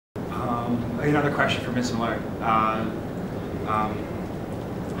Another question for Ms. Miller.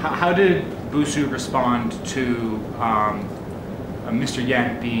 How did BUSU respond to Mr.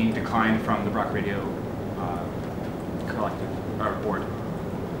 Yendt being declined from the Rock Radio collective or board?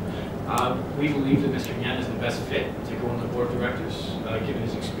 We believe that Mr. Yendt is the best fit to go on the board of directors, given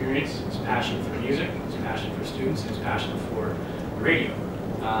his experience, his passion for music, his passion for students, his passion for radio.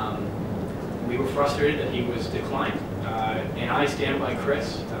 We were frustrated that he was declined, and I stand by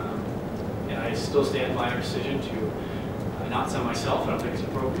Chris, and I still stand by our decision to not send myself. I don't think it's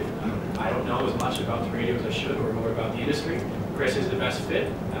appropriate. I don't know as much about the radio as I should, or more about the industry. Chris is the best fit,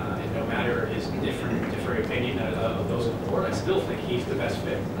 and no matter his different opinion of those on the board, I still think he's the best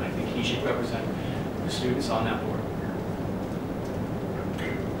fit, and I think he should represent the students on that board.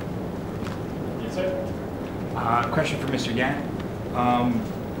 Yes, sir. Question for Mr. Yendt.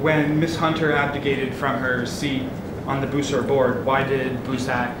 When Ms. Hunter abdicated from her seat on the BUSR board, why did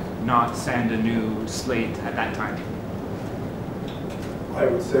BUSAC not send a new slate at that time? I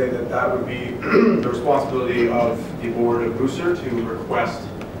would say that that would be the responsibility of the board of BUSR to request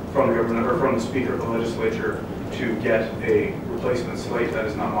from the government or from the Speaker of the Legislature to get a replacement slate. That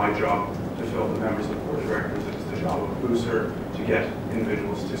is not my job to fill the members of the board of directors. It is the job of BUSR to get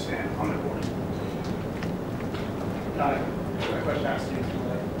individuals to stand on their board. A question asked to you.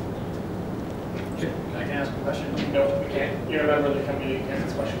 I can ask a question. No, we can't. You're a member of the committee. You can't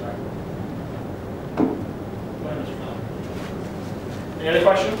ask a question, right? Go ahead, Mr. Miller. Any other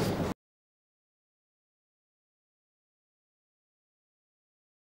questions?